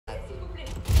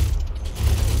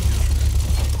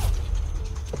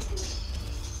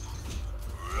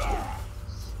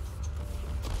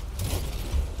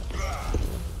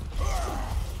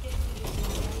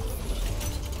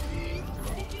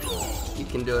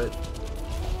can do it. 5,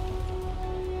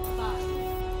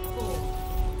 4,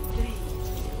 3,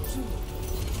 2,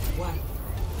 1.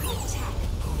 Attack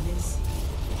commence.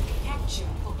 Capture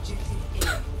objective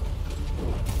A.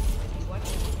 Watch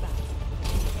your back.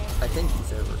 I think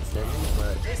he's overextending,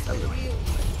 but I'm gonna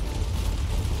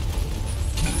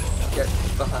get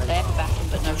behind. They have a backing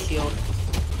but no shield.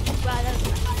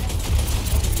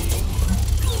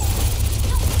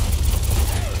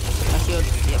 No shield,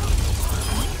 yep.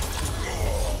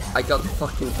 I got the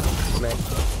fucking man.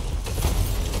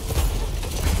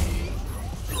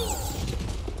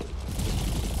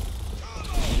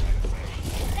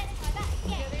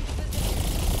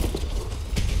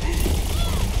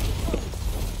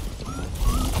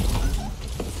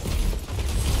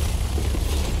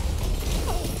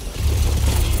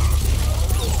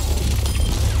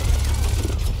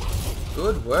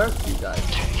 Good work, you guys.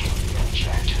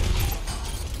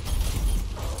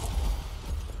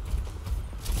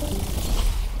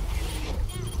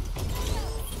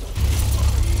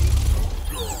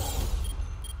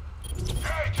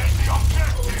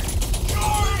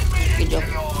 Good job.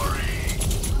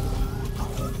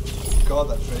 God,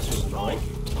 that trace was annoying.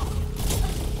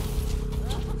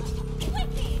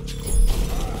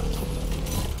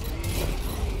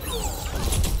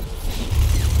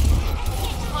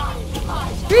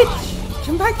 Bitch!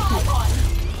 Come back here!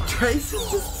 Trace is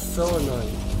just so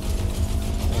annoying.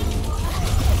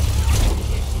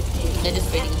 They're just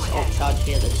waiting this ult charge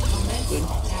here that's good.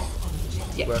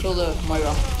 Yeah, Work. kill the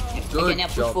Moira. Yep. Good Okay, now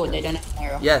push job. forward, they don't have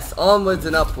Moira. Yes, onwards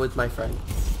and upwards, my friends.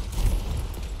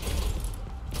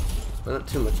 But not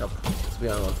too much up, because we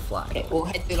don't want to fly. Okay, we'll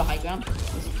head through the high ground.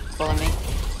 Follow me.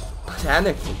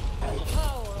 Panicking.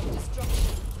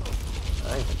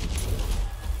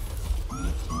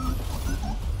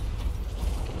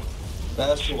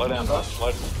 Bastion, Slow down, bro.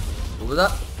 Slow. What was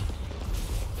that?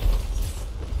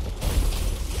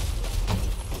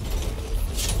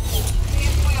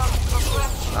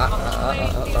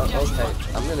 Okay,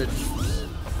 I'm gonna.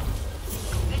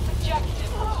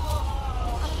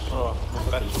 Oh,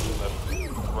 that's in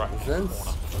the right Sense?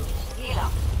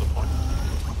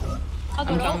 corner. I'm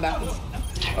coming back.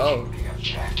 Oh,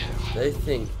 they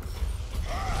think.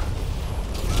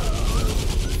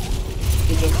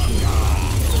 Good job.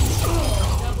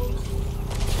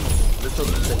 Little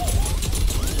thing.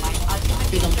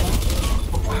 He's on point.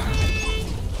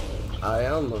 I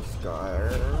almost got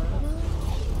her.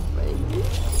 Maybe.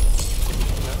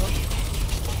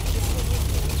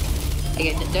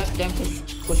 Okay, don't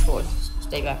push forward.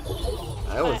 Stay back.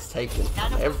 I always take it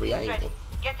from every angle.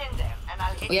 Get in there and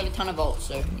I'll hit We have a ton of ults,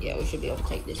 so yeah, we should be able to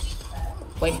take this.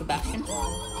 Wait for Bastion.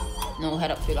 And then we'll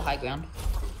head up through the high ground.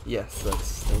 Yes,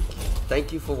 that's.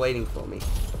 Thank you for waiting for me.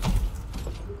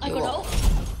 I got ult.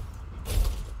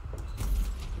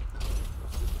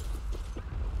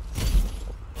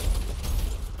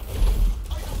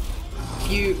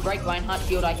 If you break Reinhardt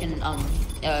shield, I can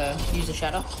use a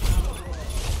shadow.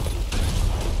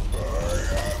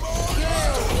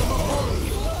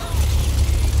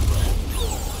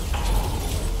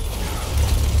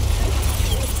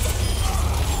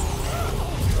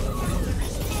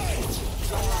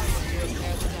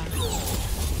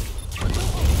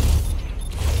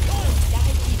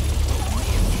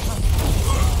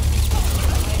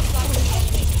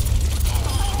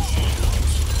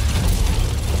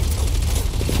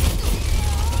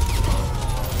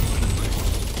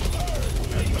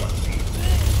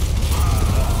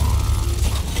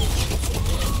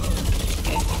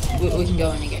 We can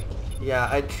go in again. Yeah,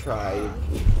 I tried.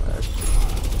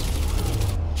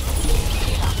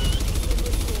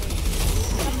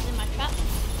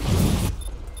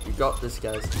 You got this,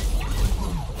 guys.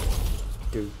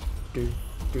 Do.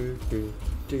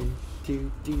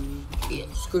 Yeah,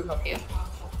 screw up here.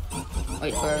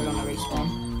 Wait for everyone to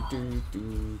respawn.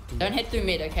 Don't head through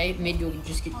mid, okay? Mid you'll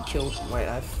just get killed. Wait,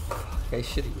 okay,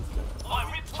 shitty. My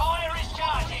rip tire is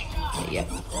charging. Yeah.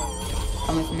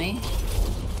 Come with me.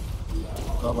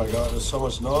 Oh my god, there's so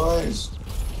much noise.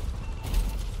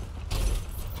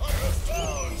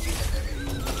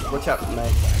 Watch out,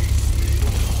 mate.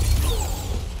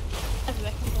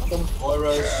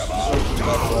 Moira's circling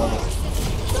back around.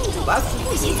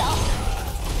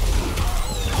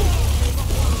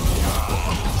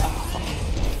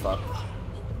 Fuck.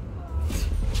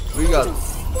 We got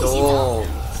stalled.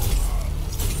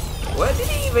 Where did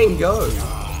he even go?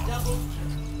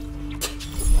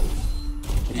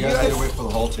 You guys need to wait for the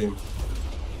whole team.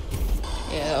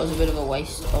 Yeah, that was a bit of a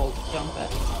waste. Oh, jump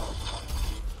back.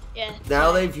 Yeah.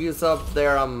 Now they've used up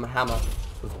their hammer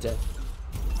with death.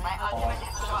 My ultimate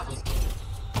is charged.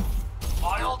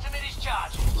 My ultimate is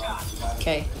charged.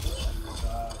 Okay.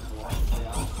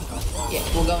 Yeah,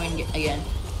 we'll go in again.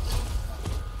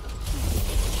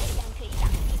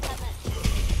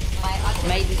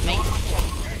 Mate, this mate.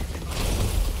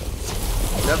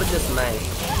 Never just made.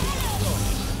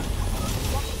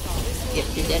 Yep,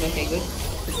 you're dead. Okay, good.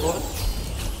 Good forward.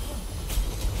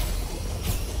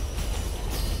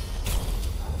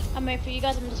 I'm waiting for you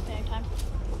guys. I'm just sparing time.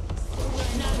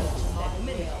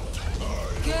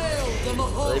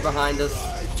 Are they behind us?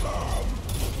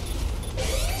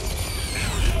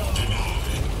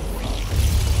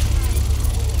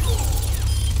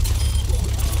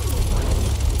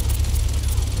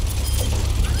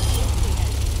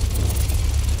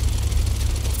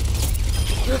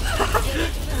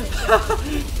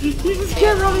 You just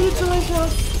kept running into my shot.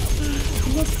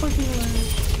 That's fucking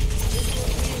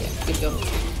hilarious. Good job.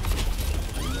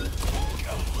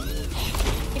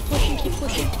 Keep pushing, keep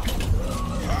pushing.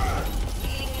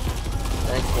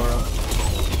 Thanks, Moro.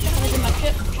 Where's my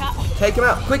trap? Take him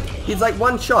out, quick! He's like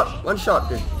one shot,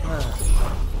 dude.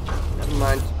 Never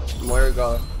mind. Moira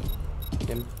got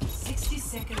him. 60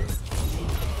 seconds.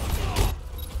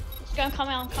 Let's go and come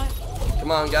out, come out.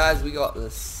 Come on, guys, we got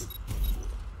this.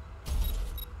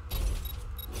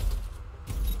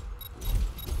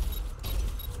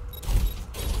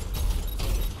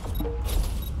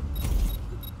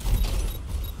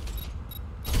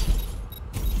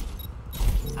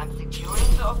 I'm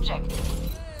securing the objective.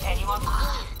 Anyone?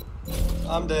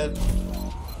 I'm dead.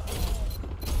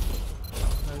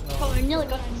 Oh, we nearly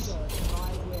got this.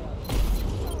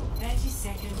 30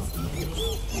 seconds.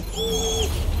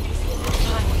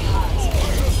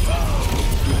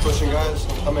 Keep pushing, guys.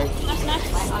 I'm coming. Nice, nice.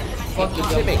 Fuck, you're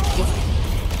tipping. Nice,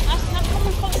 nice, come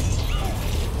on, come on.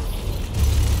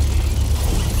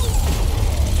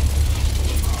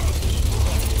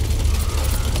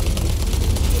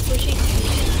 Keep pushing.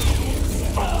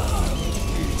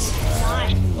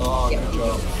 Nice. Oh, good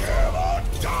job.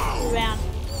 Good round.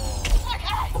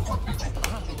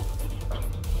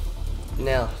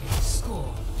 Now,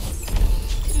 Score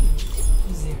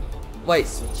 2-0. wait,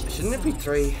 shouldn't it be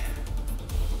 3?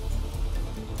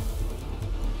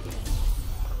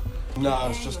 No,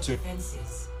 it's just 2.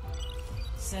 Defenses.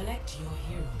 Select your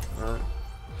hero. Alright.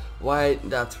 Wait,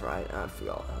 that's right, I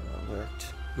forgot how that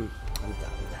worked. I'm done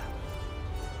with that.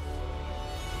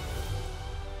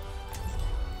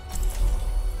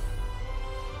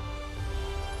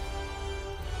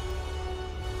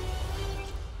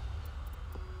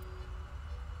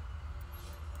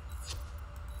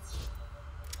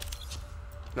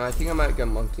 No, I think I might go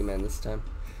Monkey Man this time.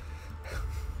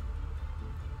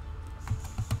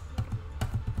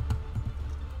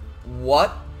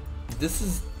 What? This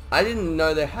is... I didn't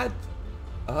know they had...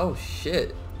 Oh,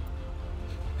 shit.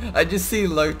 I just see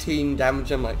low teen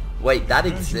damage, I'm like, wait, that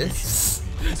exists?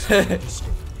 Is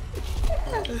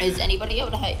anybody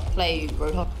able to play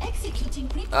Roadhog?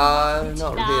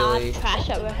 Not Nah, really. trash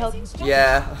at Roadhog.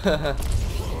 Yeah.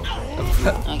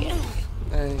 Okay.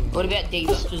 What about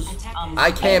Diva? 'Cause,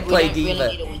 I can't we play don't Diva.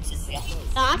 Really need a Winston here.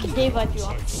 Nah, I can diva if you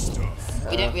want.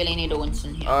 We don't really need a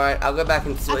Winston here. Alright, I'll go back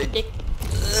and I can sleep. div.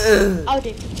 I'll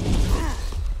div.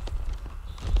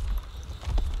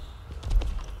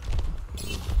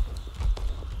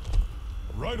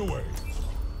 Right away.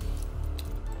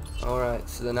 Alright,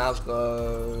 so then I'll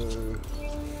go...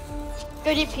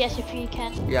 Go DPS if you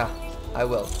can. Yeah, I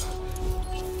will.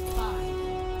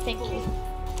 Thank you.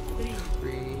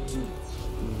 3...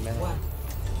 Man.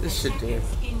 This should do it.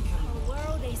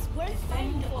 Incoming.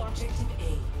 Defend objective A.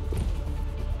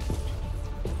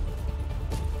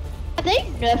 Are they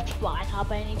nerfed Reinhardt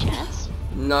by any chance?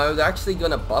 No, they're actually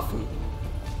gonna buff him.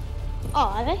 Oh,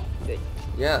 are they? Good.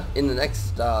 Yeah, in the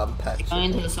next patch.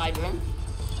 Going into the side room.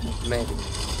 Maybe.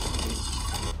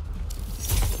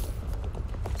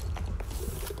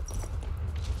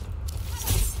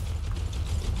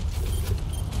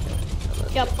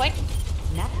 Got a point?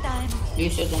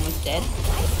 Lucia's almost dead.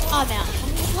 Oh, now.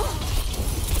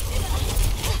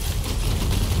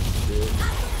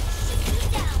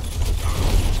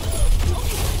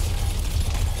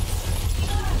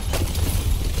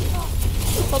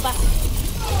 Pull back.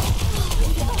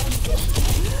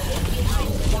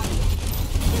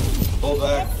 Pull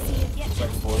back.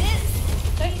 Second point.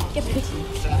 Don't get picked.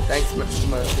 Thanks, Mercy.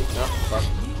 No, fuck.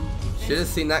 Should have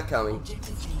seen that coming.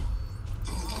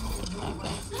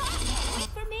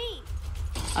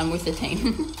 I'm with the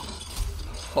team.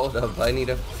 Hold up, I need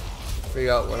to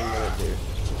figure out what I'm gonna do.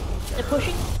 They're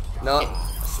pushing. No,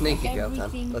 sneaky girl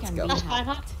time. Let's go. That's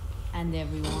Reinhardt. And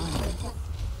everyone.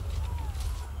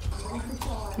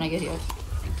 Can I get yours?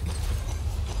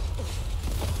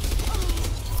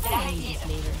 Ages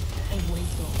later. A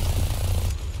waste of.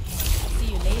 See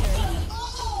you later.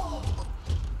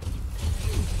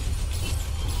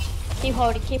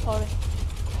 holding, keep holding.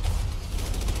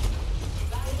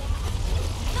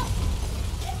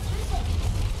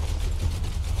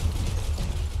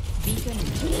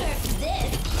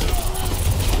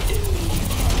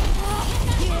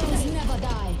 Heroes never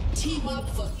die. Team up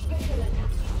for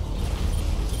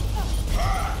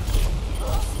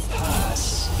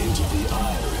Pass into the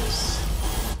iris.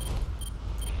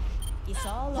 It's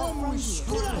all up from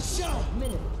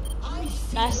here.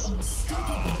 Nice.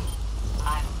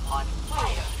 I'm on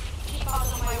fire. Keep out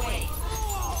of my way.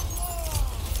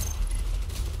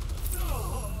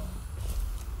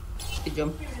 Good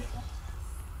jump.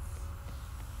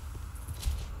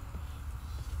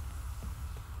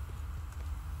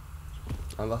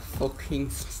 I'm a fucking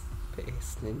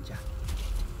space ninja.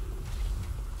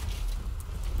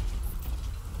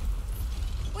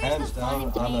 Hands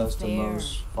down, Anna's the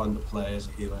most fun to play as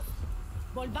a healer.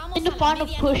 In the final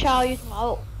push, I'll use my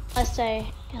ult. Let's say,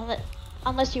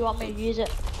 unless you want me to use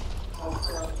it.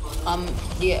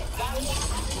 Yeah.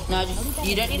 No, just,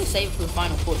 you don't need to save it for the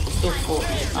final push. It's still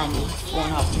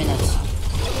 4.5 minutes.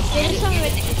 Yeah, just tell me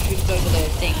when Shoot it over the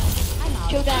thing.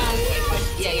 chill down.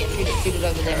 Yeah, shoot it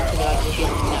over there until I can heal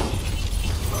it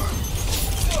now.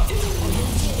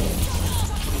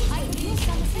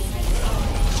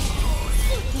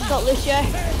 Got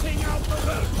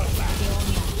Lucio.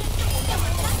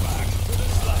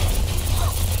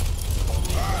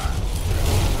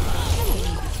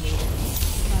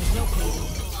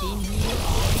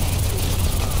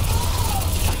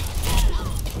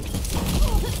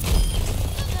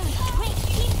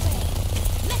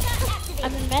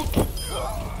 I'm in mech.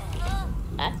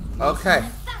 Okay.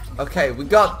 Okay, we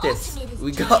got this.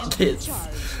 We got this.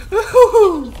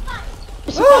 Woohoo!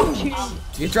 It's about two.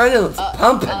 The adrenaline's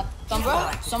pumping.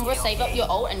 Sombra, save up your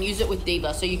ult and use it with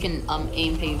D.Va so you can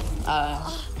EMP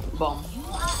bomb.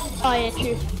 Oh yeah,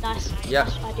 true. Nice. Yeah.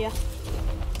 Nice idea.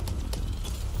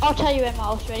 I'll tell you when my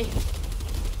ult's ready.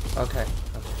 Okay.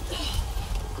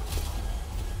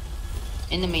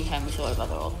 In the meantime, we sort of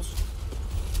other ults.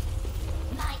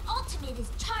 My ultimate is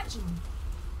charging.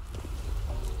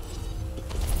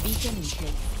 Beacon in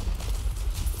place.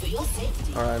 For your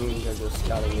safety. Alright, I'm gonna go do a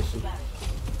scouting mission.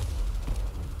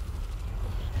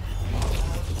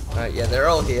 Alright, yeah, they're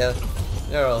all here.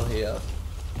 They're all here.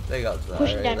 They got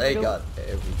Pushing down Zarya. They middle. got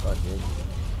everybody.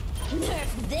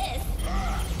 Nerf this.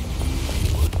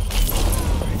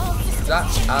 Is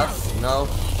that us? No?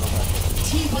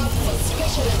 Team up for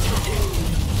special attack.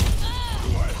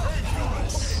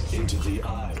 Pass into the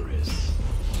iris.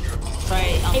 Try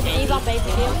Hey, Eva, baby,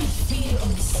 deal. Feel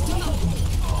unstoppable.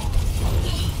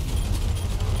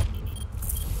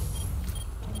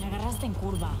 Me agarraste en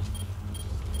curva.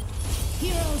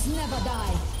 Heroes never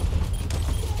die.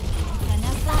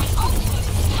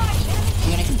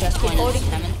 I'm gonna contest point in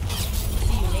Hammond.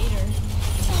 See you later.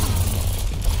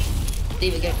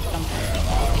 D.Va, go. Come.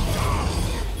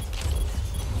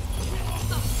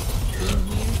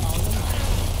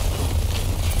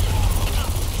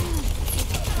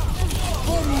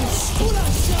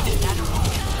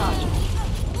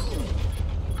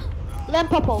 Let him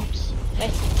pop ults.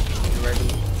 Wait. You ready?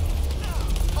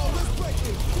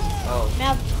 Oh,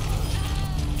 Now.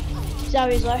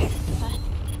 Zarya's low. Okay.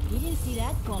 Didn't see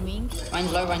that coming.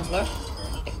 Ryan's low, Ryan's low.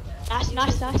 Nice,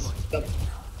 nice, nice. Go.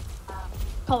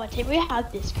 Come on, team, we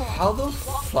have this. Come on. how the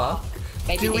fuck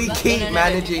Baby do we D.Va. keep No,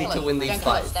 managing don't to kill win her. these Don't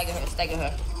kill her. fights? Stagger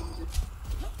her.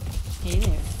 Hey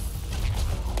there.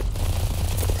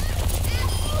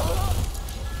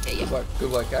 Yeah.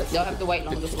 Good work, guys. They'll have to wait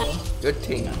longer for Good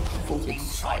team. full team.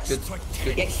 Good.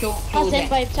 Yeah, kill How's them. Zen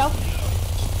by himself?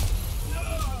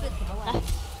 Nice.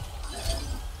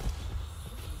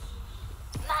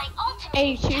 My ultimate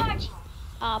 82. is charging.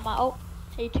 My ult.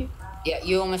 82. Yeah,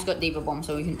 you almost got D.Va bomb,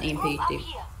 so we can EMP Up D.Va.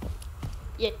 here.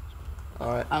 Yeah.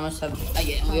 Alright. I must have.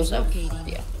 Yeah, we also have.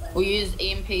 Yeah. We'll use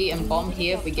EMP and bomb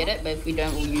here if we get it, but if we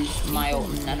don't, we'll use my ult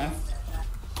and nano.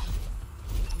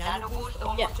 Nano boost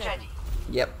almost ready.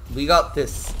 Yep, we got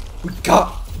this. We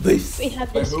got this. We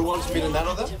have Wait, this. who wants me to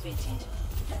nano them?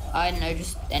 I don't know,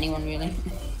 just anyone really.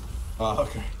 Oh,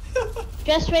 okay.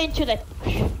 Just wait until they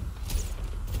push.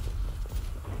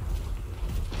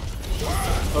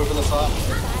 Over the side.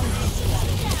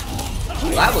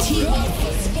 That was good.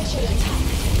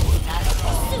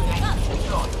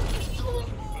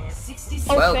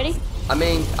 Oh, Well, ready? I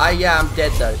mean, I'm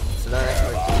dead though, so don't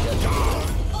actually dead.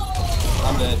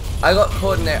 I'm dead. I got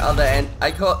caught in the other end.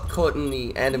 I got caught in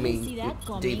the enemy See that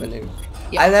coming? demon,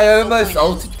 Yeah, and I the almost point is-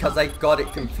 ulted because I got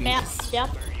it confused. Mount down.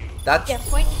 That's Yeah,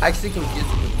 point. actually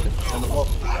confusing me. On the wall.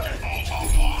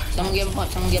 Someone give him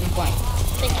point.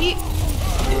 Thank you.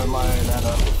 Doing my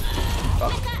nano.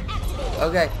 Fuck.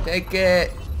 Okay, take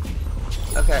it.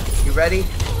 Okay, you ready?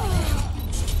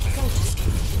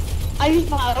 I used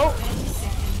my ult.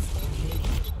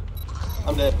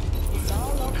 I'm dead.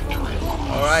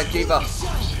 Alright, Diva.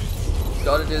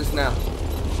 Gotta do this now.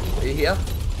 Are you here?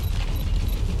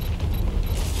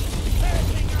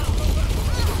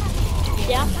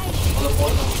 Yeah.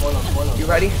 You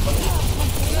ready?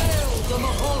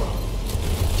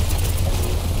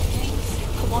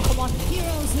 Come on, come on.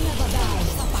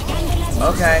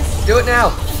 Okay, do it now.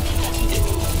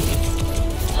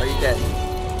 Are you dead?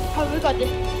 Oh, we got this.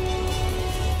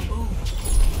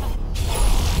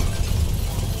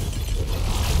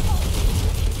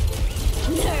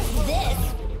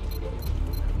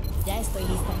 Ya estoy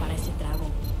lista para ese trago.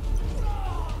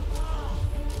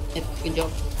 Yep, good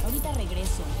job. Ahorita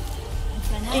regreso.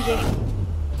 GG.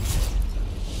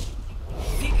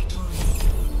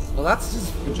 Well, that's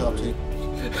just Good job, team.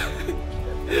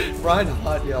 Ryan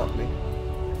hard helped me.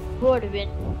 Would have been.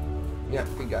 Yeah,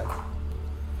 good guys.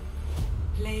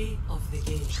 Play of the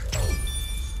game.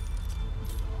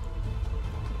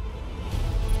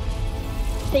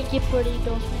 Thank you for the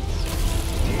endorsements.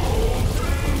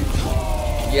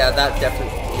 Yeah, that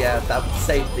definitely, yeah, that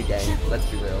saved the game, let's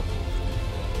be real.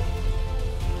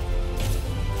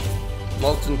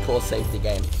 Molten Core saved the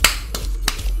game.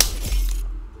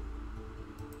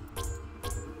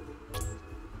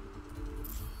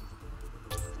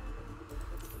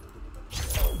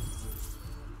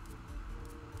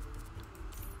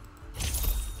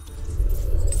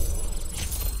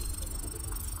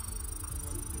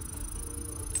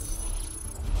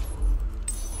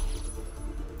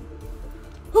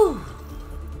 Whew.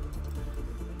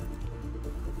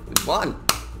 We won.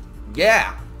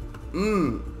 Yeah.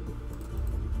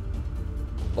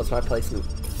 What's my placement?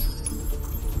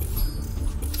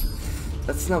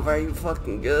 That's not very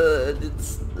fucking good.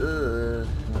 It's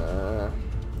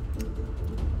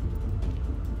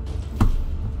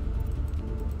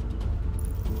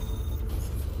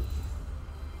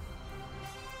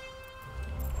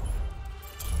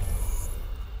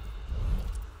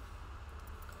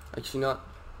Actually not.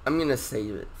 I'm gonna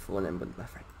save it for when I'm with my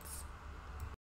friend.